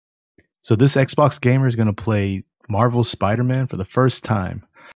So this Xbox gamer is going to play Marvel's Spider-Man for the first time.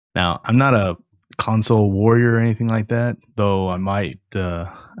 Now, I'm not a console warrior or anything like that, though I might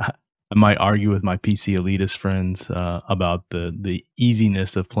I might argue with my PC elitist friends about the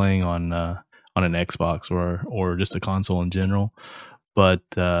easiness of playing on an Xbox or just a console in general. But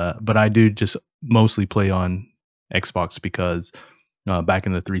I do just mostly play on Xbox because back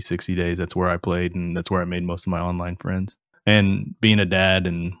in the 360 days, that's where I played and that's where I made most of my online friends. And being a dad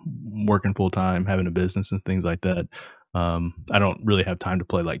and working full time, having a business and things like that, I don't really have time to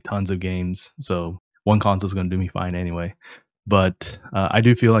play like tons of games. So one console is going to do me fine anyway. But I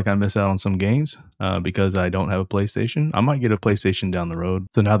do feel like I miss out on some games because I don't have a PlayStation. I might get a PlayStation down the road.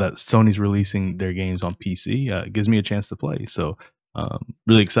 So now that Sony's releasing their games on PC, it gives me a chance to play. So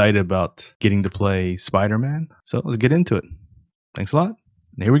really excited about getting to play Spider-Man. So let's get into it. Thanks a lot.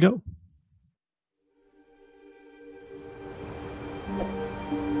 And here we go.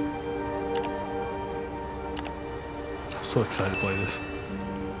 I'm so excited to play this.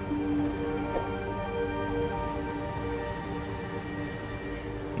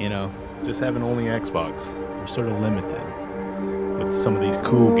 You know, just having only Xbox, we're sort of limited with some of these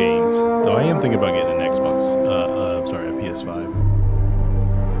cool games. Though I am thinking about getting an Xbox, sorry, a PS5.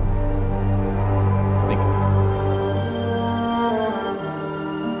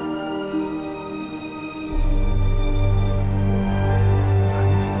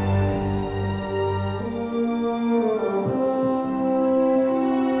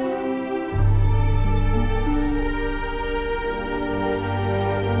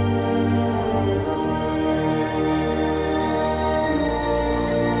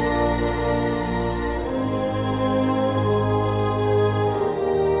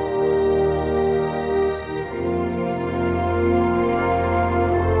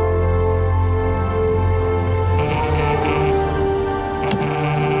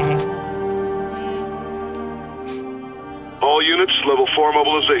 Level 4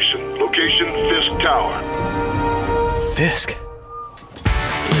 mobilization. Location, Fisk Tower. Fisk?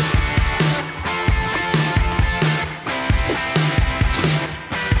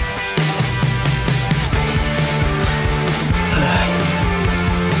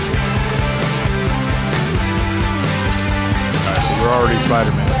 We're already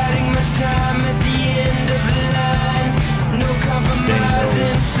Spider-Man.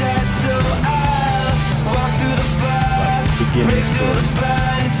 Beginning story.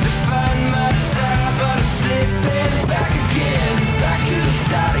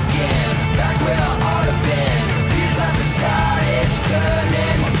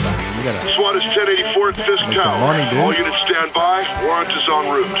 SWAT is 1084 at Fisk Tower. All units stand by. Warrant is en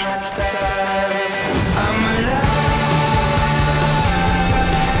route.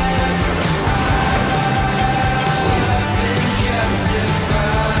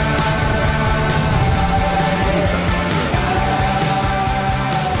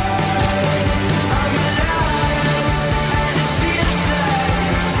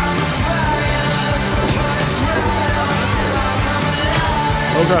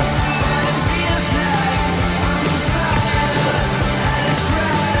 Okay.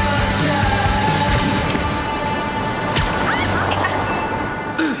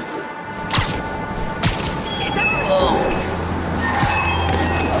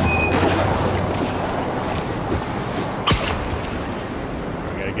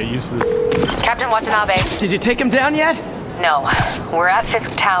 I gotta get used to this. Captain Watanabe. Did you take him down yet? No. We're at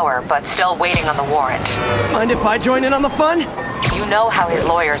Fisk Tower, but still waiting on the warrant. Mind if I join in on the fun? You know how his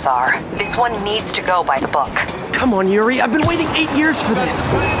lawyers are. This one needs to go by the book. Come on, Yuri. I've been waiting 8 years for this.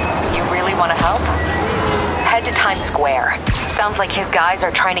 You really want to help? Head to Times Square. Sounds like his guys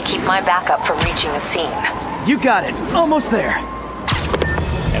are trying to keep my backup from reaching the scene. You got it. Almost there.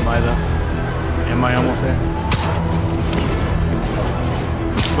 Am I though? Am I almost there?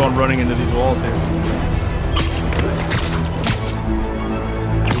 I'm going running into these walls here.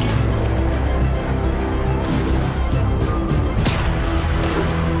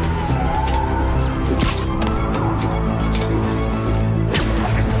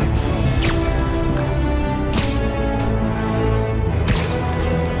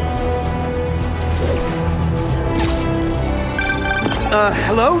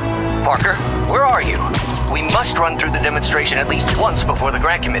 Hello? Parker, where are you? We must run through the demonstration at least once before the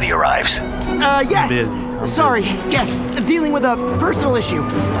grant committee arrives. Yes. Sorry, yes. Dealing with a personal issue.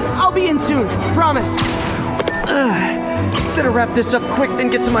 I'll be in soon, promise. Better wrap this up quick than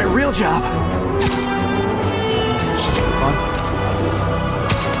get to my real job. This is just for fun.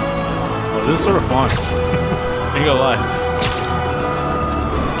 Oh, this is sort of fun. Ain't gonna lie.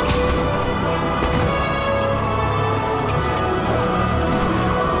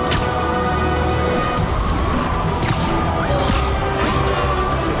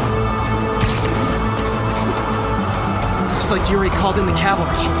 Yuri called in the cavalry.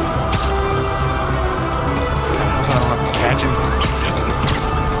 I don't have to catch him.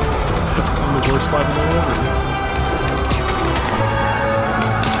 I'm the worst Spider-Man ever.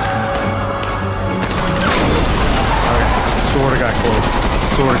 Okay, sorta got close.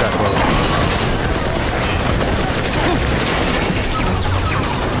 Sorta got close.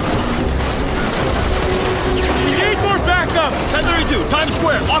 We need more backup! 1032, Times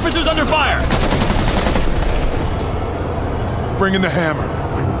Square, officers under fire! Bring in the hammer.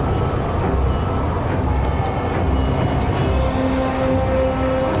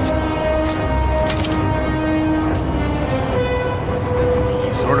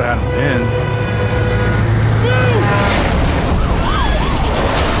 You sorta had him pinned.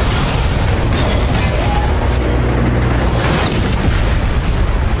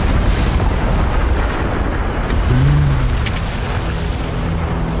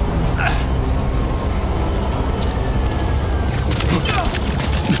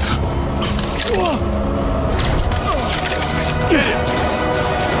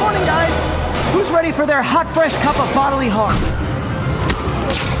 Morning, guys! Who's ready for their hot, fresh cup of bodily harm?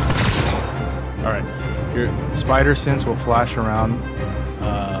 Alright. Your spider sense will flash around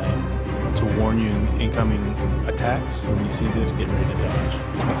to warn you in incoming attacks. When you see this, get ready to dodge.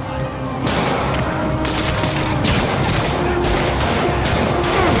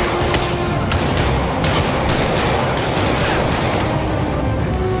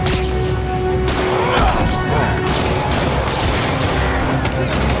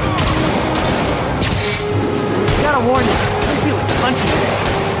 Gotta warn you, I'm feeling punchy today.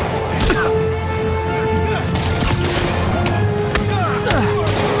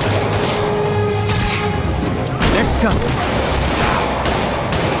 Next couple.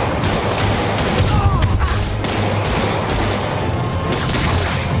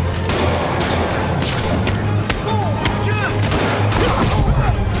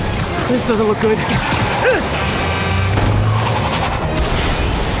 This doesn't look good.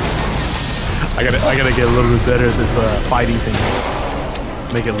 I gotta get a little bit better at this fighting thing.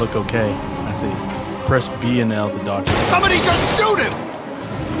 Make it look okay. I see. Press B and L to dodge. Somebody just shoot him!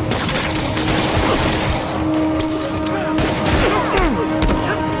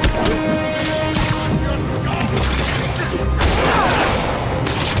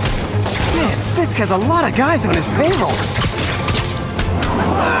 Man, Fisk has a lot of guys on his payroll.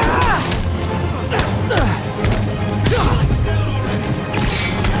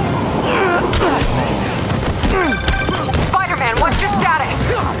 Spider-Man, what's your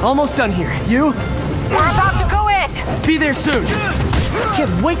status? Almost done here. You? We're about to go in. Be there soon.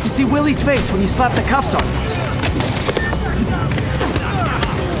 Can't wait to see Willie's face when you slap the cuffs on him.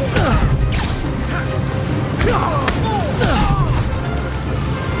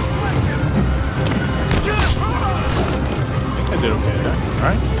 I did okay there.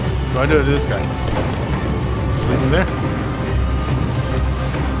 Alright. What do I do to this guy? Just leave him there.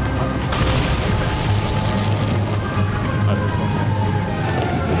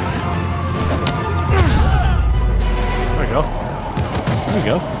 There we go. There we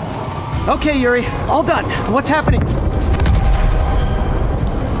go. Okay, Yuri. All done. What's happening?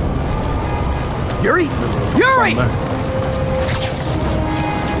 Yuri? Yuri! Something there.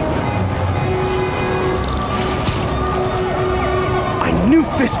 I knew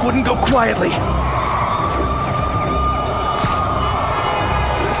Fisk wouldn't go quietly.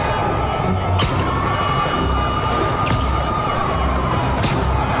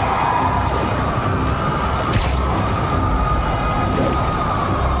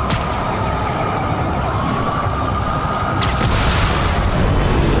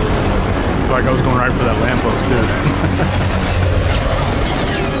 Like I was going right for that lamppost too.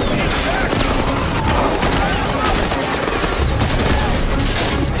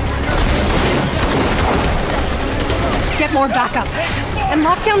 Get more backup. And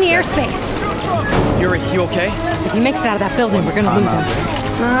lock down the airspace. Yuri, you okay? If he makes it out of that building, we're gonna lose him.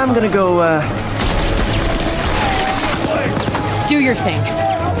 I'm gonna go, Do your thing.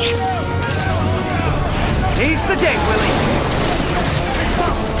 Yes! Seize the day, Willie!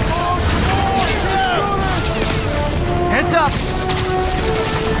 Heads up!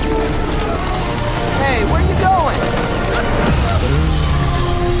 Hey, where you going?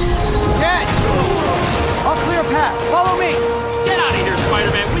 Get! I'll clear a path. Follow me! Get out of here,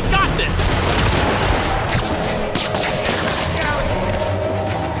 Spider-Man. We got this!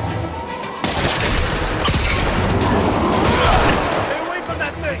 Stay away from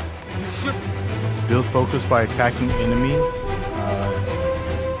that thing! Build focus by attacking enemies.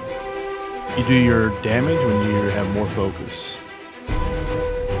 You do your damage when you have more focus.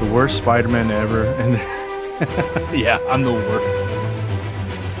 The worst Spider-Man ever, and Yeah, I'm the worst.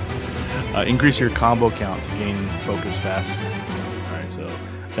 Increase your combo count to gain focus faster. Alright, so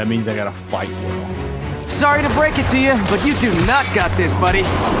that means I gotta fight well. Sorry to break it to you, but you do not got this, buddy.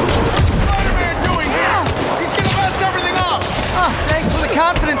 What's Spider-Man doing here? He's gonna mess everything up! Thanks for the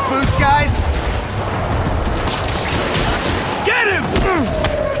confidence boost, guys. Get him!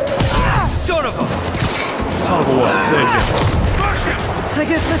 Son of a... Son of a what? Say it again. I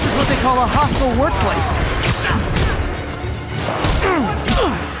guess this is what they call a hostile workplace.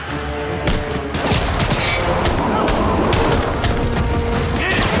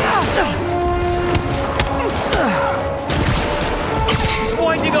 He's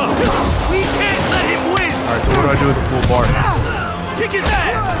winding up! We can't let him win! Alright, so what do I do with the full bar? Kick his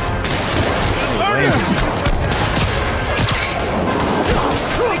ass!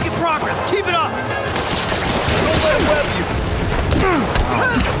 Making progress! Keep it up! Don't let him web you!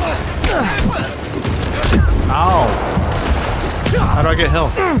 Ow! How do I get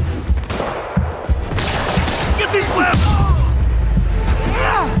health? Get these webs!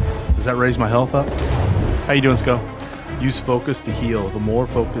 Does that raise my health up? How you doing, Sco? Use focus to heal. The more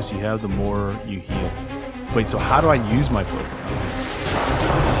focus you have, the more you heal. Wait, so how do I use my focus?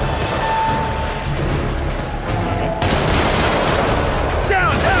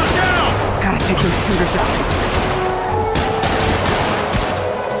 Down! Gotta take those shooters out.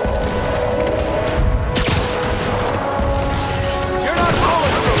 You're not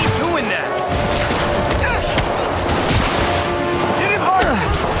falling! Keep doing that! Hit him harder!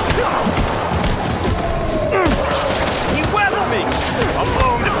 He webbed me! I'll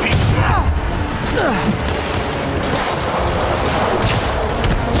blow him to pieces!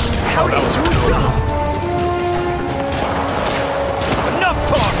 Oh, that was cool. Enough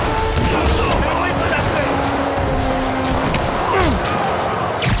talk! Wait for that thing!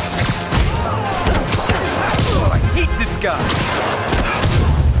 I hate this guy!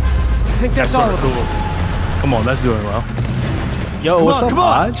 I think that's all That's of sort them. of cool. Come on, that's doing well. Yo, what's up, come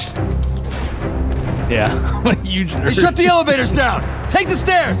on. Hodge? Yeah, huge They nerd. shut the elevators down! Take the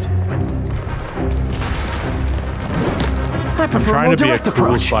stairs! I prefer a Trying more to be a direct cool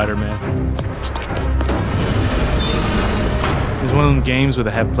approach. Spider-Man. There's one of them games where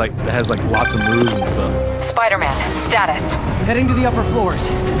that has like lots of moves and stuff. Spider-Man, status. Heading to the upper floors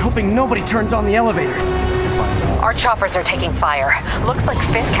and hoping nobody turns on the elevators. Our choppers are taking fire. Looks like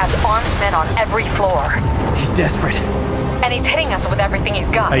Fisk has armed men on every floor. He's desperate. And he's hitting us with everything he's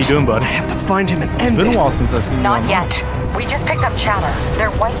got. How you doing, I buddy? have to find him and It's end been a this. while since I've seen you. Not online. yet. We just picked up chatter.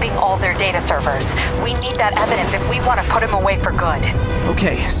 They're wiping all their data servers. We need that evidence if we want to put him away for good.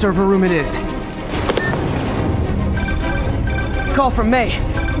 Okay, server room it is. Call from May.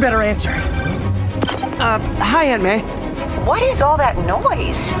 Better answer. Hi, Aunt May. What is all that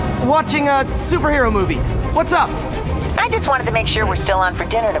noise? Watching a superhero movie. What's up? I just wanted to make sure we're still on for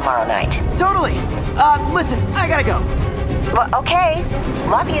dinner tomorrow night. Totally. Listen, I gotta go. Well, okay.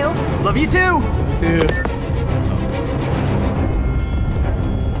 Love you. Love you too. Dude.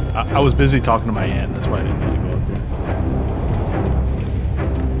 I was busy talking to my aunt. That's why I didn't get to go up there.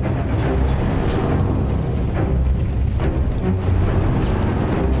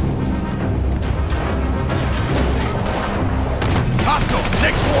 Hostile!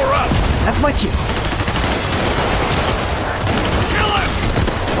 Next floor up! That's my cue. Kill him!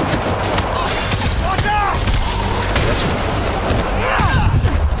 Watch out!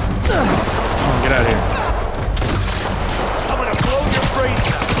 Come on, get out of here. I'm gonna blow your brains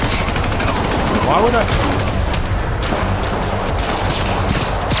out! Why would I?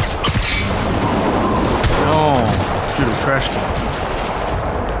 No. Shoot a trash can.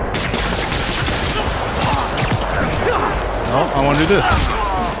 No, I want to do this.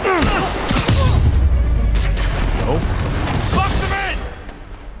 No. Box them in!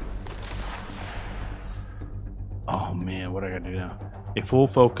 Oh man, what do I gotta do now? A full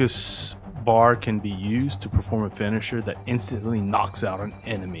focus bar can be used to perform a finisher that instantly knocks out an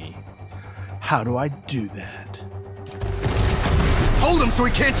enemy. How do I do that? Hold him so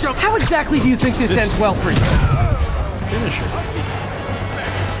he can't jump! How exactly do you think this ends well for you? Finisher.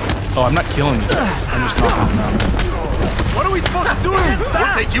 Oh, I'm not killing these guys. I'm just knocking them out. What are we supposed to do against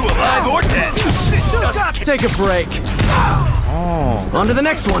that? We'll take you alive or dead! Take a break. Oh. On to the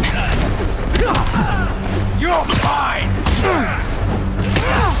next one. You're fine!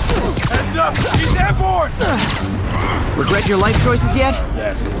 Heads up! He's airborne! Regret your life choices yet?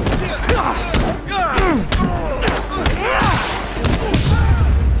 That's cool.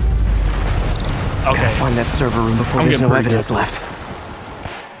 Okay. Gotta find that server room before I'm there's getting no pretty evidence good. left.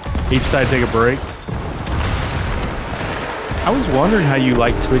 Each side take a break. I was wondering how you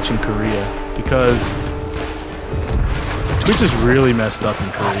like Twitch in Korea because Which is really messed up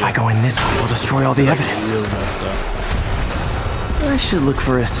in Korea. If I go in this way, we'll destroy all the evidence. Really messed up. I should look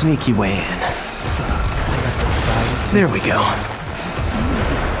for a sneaky way in. There we go.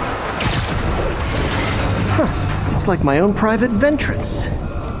 Huh. It's like my own private ventrance.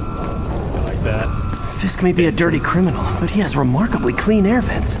 Like that. Fisk may be a dirty criminal, but he has remarkably clean air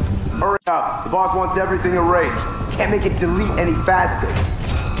vents. Hurry up. The boss wants everything erased. Can't make it delete any faster.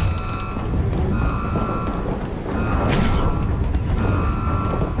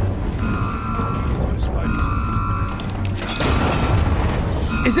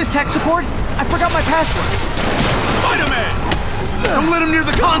 Is this tech support? I forgot my password. Spider-Man! Don't let him near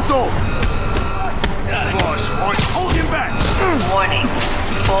the console! Boss, hold him back! Warning.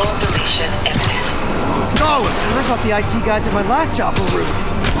 Full deletion imminent. Scarlet! I thought the IT guys at my last job were rude.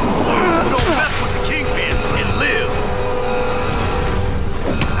 Don't mess with the Kingpin and live!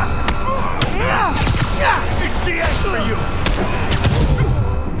 It's the end for you!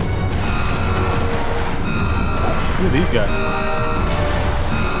 Who are these guys?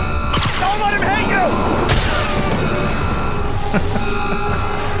 Don't let him hate you!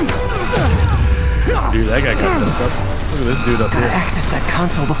 Dude, that guy got messed up. Look at this dude up Gotta here. access that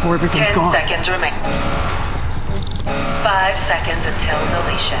console before everything's 10 gone. seconds remain. 5 seconds until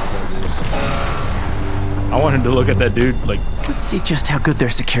deletion. I want him to look at that dude like Let's see just how good their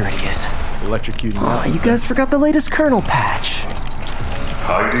security is. electrocuting him. Aw, you guys forgot the latest kernel patch.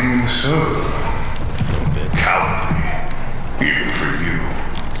 Hiding so cowardly, even for you.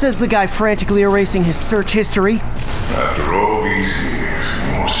 Says the guy frantically erasing his search history. After all these years,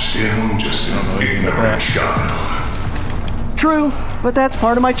 you're still just an ignorant child. True, but that's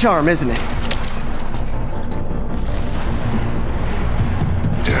part of my charm, isn't it?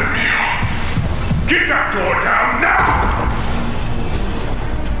 Damn you. Get that door down now!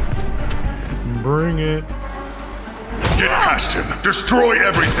 Bring it. Get past him. Destroy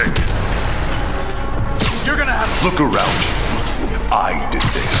everything. You're gonna have Look around you. I did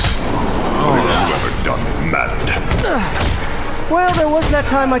this. Whoever done it mattered. Well, there was that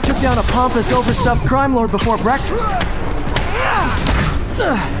time I took down a pompous, overstuffed crime lord before breakfast.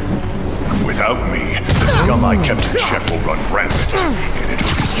 Without me, the scum I kept in check will run rampant, and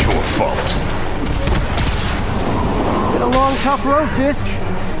it'll be your fault. Been a long, tough road, Fisk.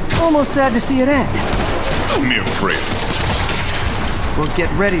 Almost sad to see it end. Mere frame. We'll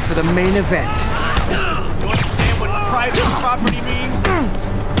get ready for the main event. You understand what private property means?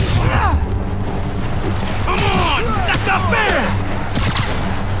 Come on! That's not fair!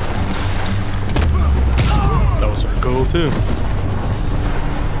 That was our goal too.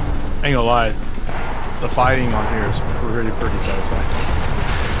 Ain't gonna lie, the fighting on here is pretty satisfying.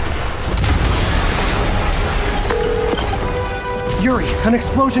 Yuri, an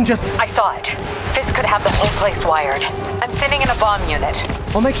explosion just... I saw it. Fisk could have the whole place wired. I'm sending in a bomb unit.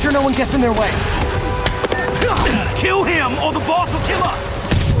 I'll make sure no one gets in their way. Kill him, or the boss will kill us!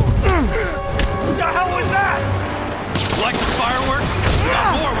 What the hell was that? Like the fireworks?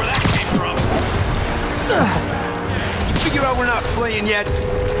 Not more where that came from. Figure out we're not playing yet.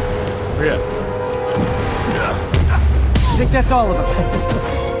 Yeah. I think that's all of them.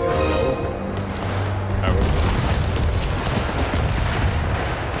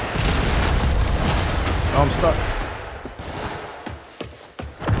 Oh, I'm stuck.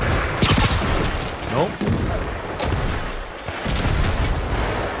 Nope.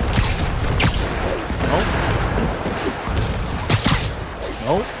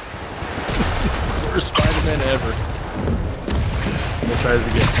 Nope. Worst Spider-Man ever. Let's try this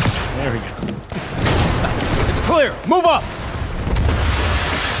again. There we go. It's clear. Move up.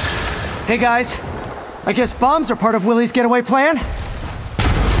 Hey, guys. I guess bombs are part of Willie's getaway plan?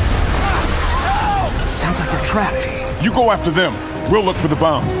 Sounds like they're trapped. You go after them. We'll look for the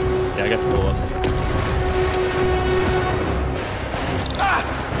bombs. Yeah, I got to go up.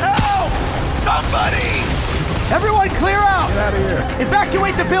 Help! Somebody! Everyone clear out! Get out of here.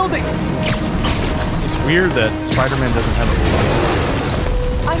 Evacuate the building! It's weird that Spider-Man doesn't have a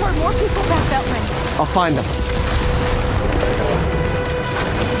light. I heard more people back that way. I'll find them.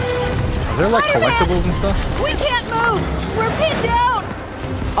 Are there like Spider-Man! collectibles and stuff? We can't move! We're pinned down!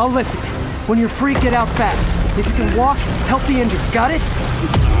 I'll lift it. When you're free, get out fast. If you can walk, help the injured. Got it?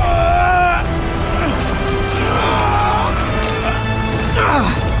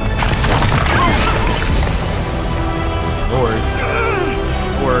 Don't worry.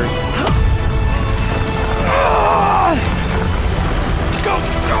 Don't worry. Go,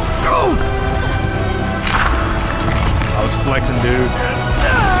 go, go! I was flexing, dude.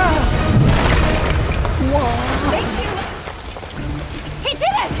 Thank you! He did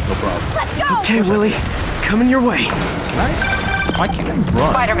it! No problem. Let's go! Okay, Willie. Coming your way. Why can't I run?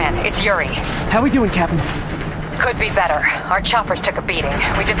 Spider-Man, it's Yuri. How we doing, Captain? Could be better. Our choppers took a beating.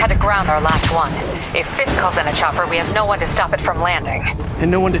 We just had to ground our last one. If Fisk calls in a chopper, we have no one to stop it from landing. And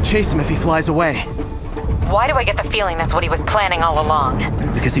no one to chase him if he flies away. Why do I get the feeling that's what he was planning all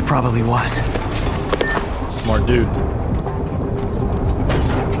along? Because he probably was. Smart dude.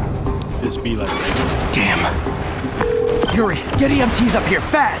 This be like... Damn. Yuri, get EMTs up here,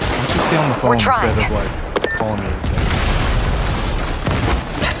 fast! Why don't you stay on the phone We're trying. instead of like calling me and saying...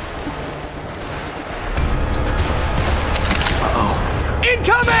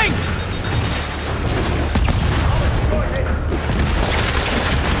 Incoming!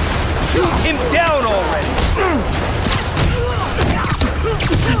 Shoot him down already!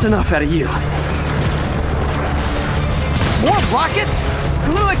 That's enough out of you. More rockets? A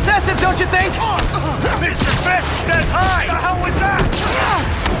little excessive, don't you think? Mr. Fisk says hi! The hell was that?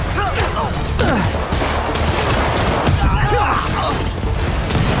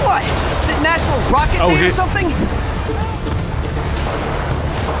 What? Is it National Rocket Day or something?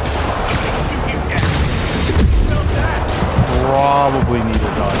 Probably need a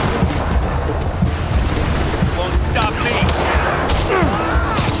dodge. Won't stop me!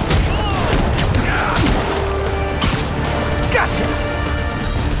 Gotcha!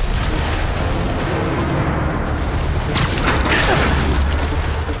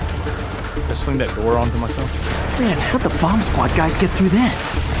 Just fling that door onto myself. Man, how'd the bomb squad guys get through this?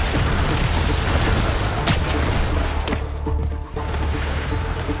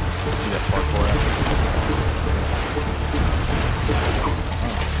 See that parkour out?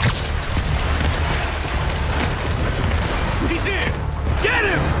 He's here! Get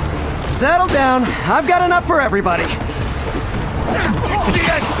him! Settle down. I've got enough for everybody. The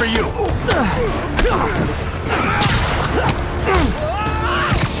end for you!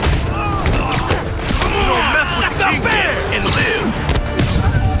 Don't mess with the bear and live!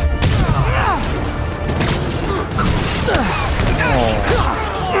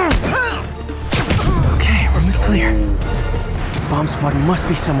 Okay, room is clear. Bomb squad must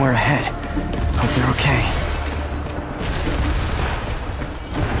be somewhere ahead. Hope they're okay.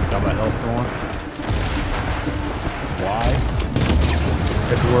 Got my health on. Why?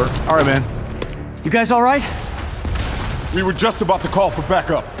 Get to work. Alright, man. You guys all right? We were just about to call for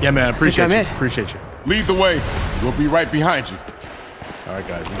backup. Yeah, man. Appreciate I'm you. it. Appreciate you. Lead the way. We'll be right behind you. Alright,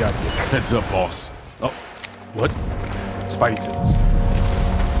 guys. We got this. Heads up, boss. Oh. What? Spidey senses.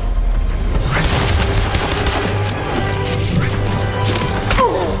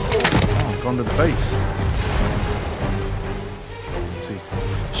 Oh, going to the face. Let's see.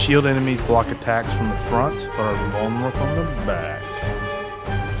 Shield enemies block attacks from the front, but are vulnerable from the back.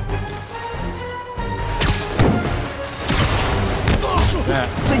 That.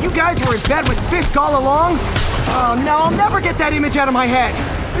 So you guys were in bed with Fisk all along? Oh no, I'll never get that image out of my head.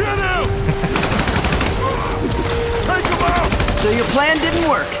 Get him! Take him out! So your plan didn't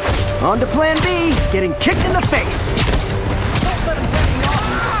work. On to plan B, getting kicked in the face.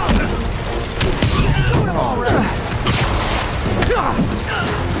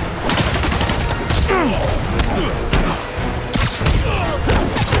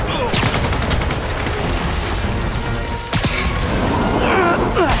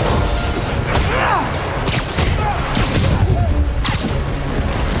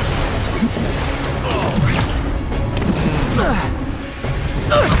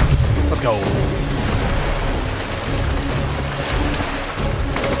 Let's go.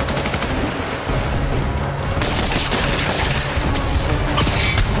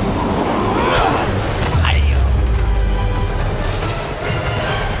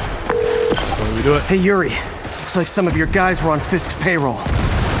 So we do it. Hey Yuri, looks like some of your guys were on Fisk's payroll.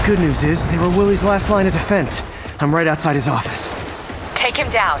 Good news is, they were Willie's last line of defense. I'm right outside his office. Take him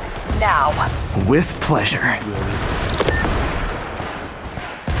down, now. With pleasure.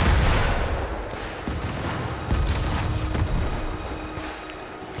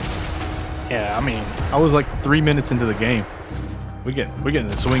 Yeah, I mean, I was like 3 minutes into the game. We're getting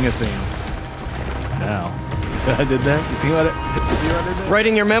the swing of things now. See how I did that? You see what I did there?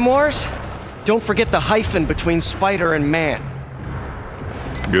 Writing your memoirs? Don't forget the hyphen between spider and man.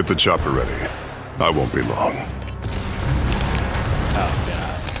 Get the chopper ready. I won't be long. Oh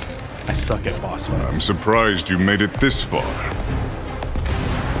god, I suck at boss fights. I'm surprised you made it this far.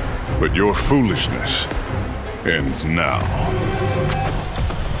 But your foolishness ends now.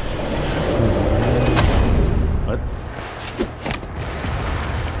 What?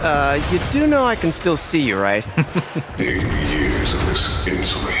 You do know I can still see you, right? 80 years of this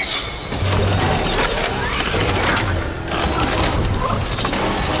insolence.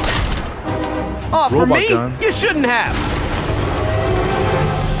 Oh, for robot me? guns. You shouldn't have.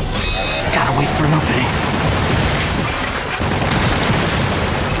 Gotta wait for an opening.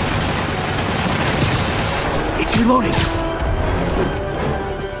 It's reloading.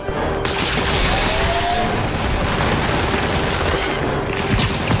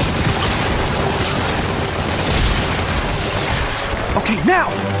 Okay, now!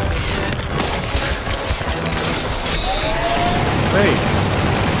 Hey.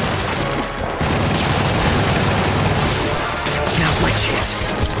 Now's my chance.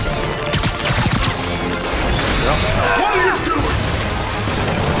 What are you doing?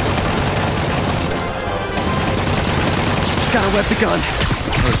 Gotta wet the gun.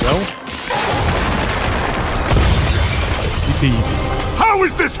 There we go. Easy. How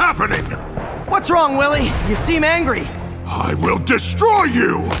is this happening? What's wrong, Willie? You seem angry. I will destroy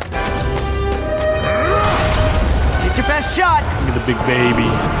you! Take your best shot. Look at the big baby.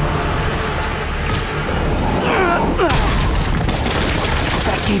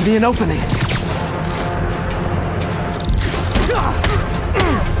 That gave me an opening.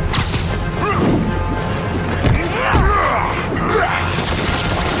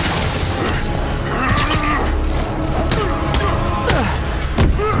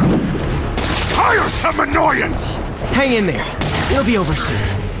 Tiresome annoyance! Hang in there. It'll be over soon.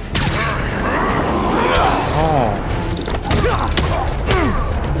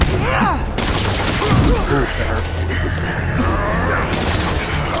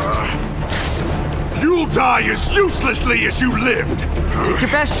 You'll die as uselessly as you lived! Take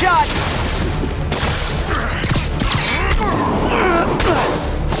your best shot.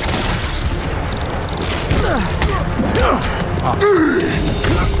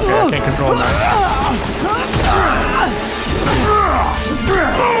 Okay, I can't control that.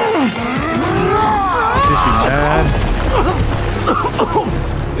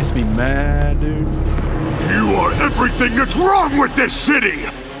 Makes me mad, dude. You are everything that's wrong with this city!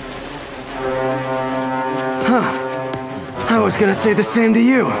 I was gonna say the same to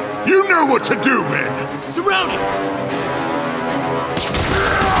you. You know what to do, men! Surround it!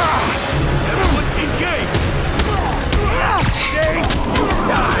 Everyone engage! Stay!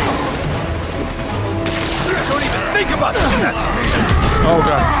 Die! Don't even think about that! Oh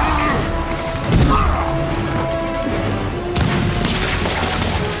god.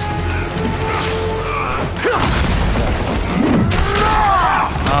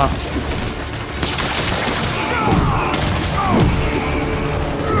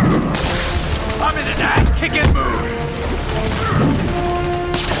 I'm in an ass-kicking mood!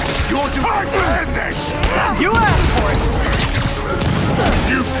 You won't do I plan this! You asked for it.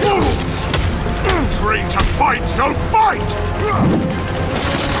 You fools! Trained to fight, so fight!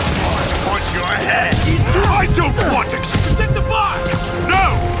 Punch your head! I don't want to... Set the bar!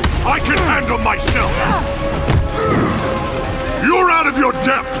 No! I can handle myself! You're out of your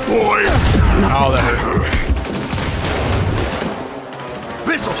depth, boy! Oh, that hurt.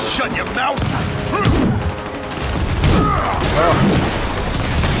 This'll shut your mouth!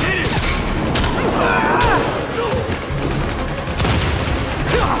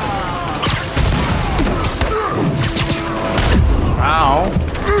 Ow.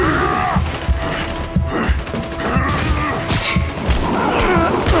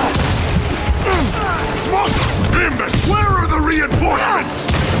 Nimbus, where are the reinforcements?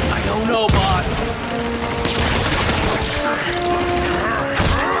 I don't know, boss.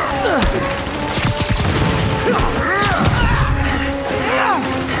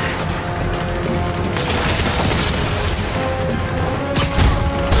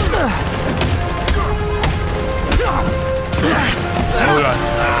 Oh god.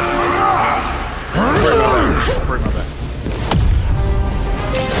 Break my back.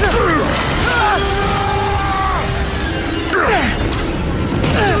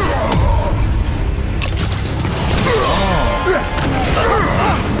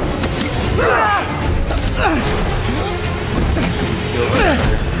 Skill right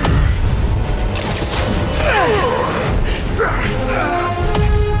here.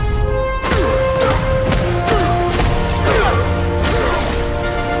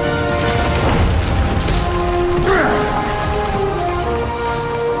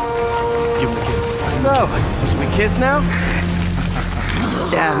 Give him a kiss. So, should we kiss now?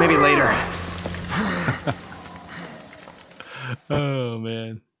 Yeah, maybe later. Oh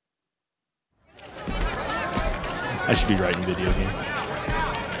man. I should be writing video games.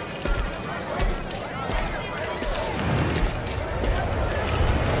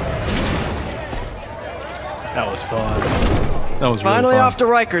 That was fun. That was really Finally fun. off to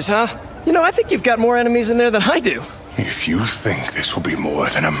Rikers, huh? You know, I think you've got more enemies in there than I do. If you think this will be more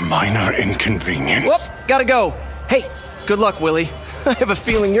than a minor inconvenience... Whoop! Gotta go! Hey, good luck, Willie. I have a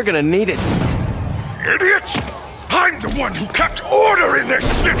feeling you're gonna need it. Idiots! I'm the one who kept order in this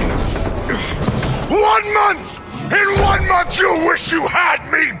city! 1 month! In 1 month you'll wish you had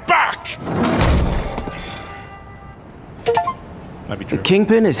me back! Might be true. The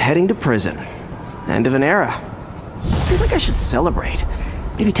Kingpin is heading to prison. End of an era. I feel like I should celebrate.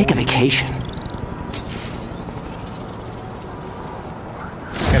 Maybe take a vacation.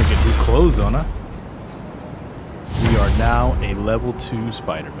 Gotta get new clothes on, huh? We are now a level 2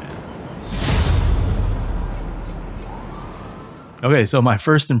 Spider-Man. Okay, so my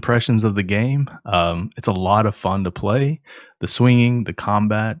first impressions of the game. It's a lot of fun to play. The swinging, the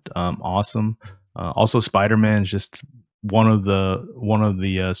combat, awesome. Also, Spider-Man is just one of the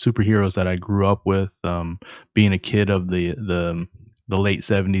superheroes that I grew up with. Being a kid of the late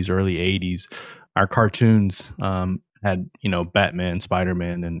 70s, early 80s, our cartoons had, you know, Batman,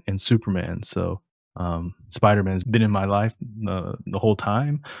 Spider-Man, and Superman. So Spider-Man's been in my life the whole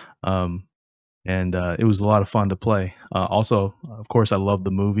time. And it was a lot of fun to play. Also, of course, I love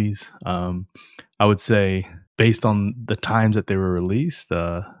the movies. I would say, based on the times that they were released,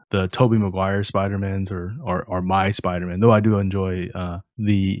 the Tobey Maguire Spider-Mans are my Spider-Man, though I do enjoy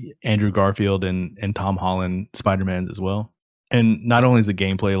the Andrew Garfield and Tom Holland Spider-Mans as well. And not only is the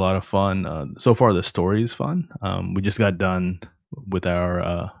gameplay a lot of fun, so far the story is fun. We just got done with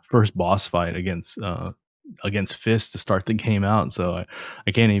our first boss fight against Fisk to start the game out, so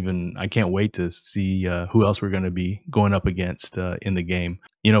I can't wait to see who else we're going to be going up against in the game.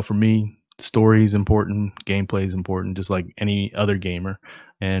 You know, for me, story is important, gameplay is important, just like any other gamer,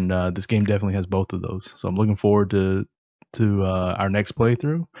 and this game definitely has both of those. So I'm looking forward to our next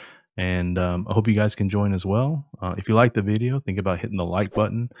playthrough, and I hope you guys can join as well. If you like the video, think about hitting the like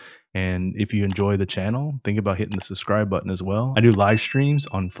button, and if you enjoy the channel, think about hitting the subscribe button as well. I do live streams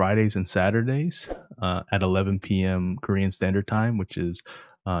on Fridays and Saturdays at 11 p.m. Korean Standard Time, which is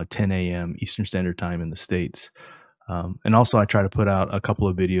 10 a.m. Eastern Standard Time in the States. And also, I try to put out a couple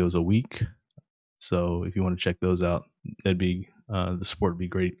of videos a week. So if you want to check those out, that'd be the support would be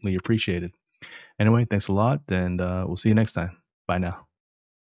greatly appreciated. Anyway, thanks a lot, and we'll see you next time. Bye now.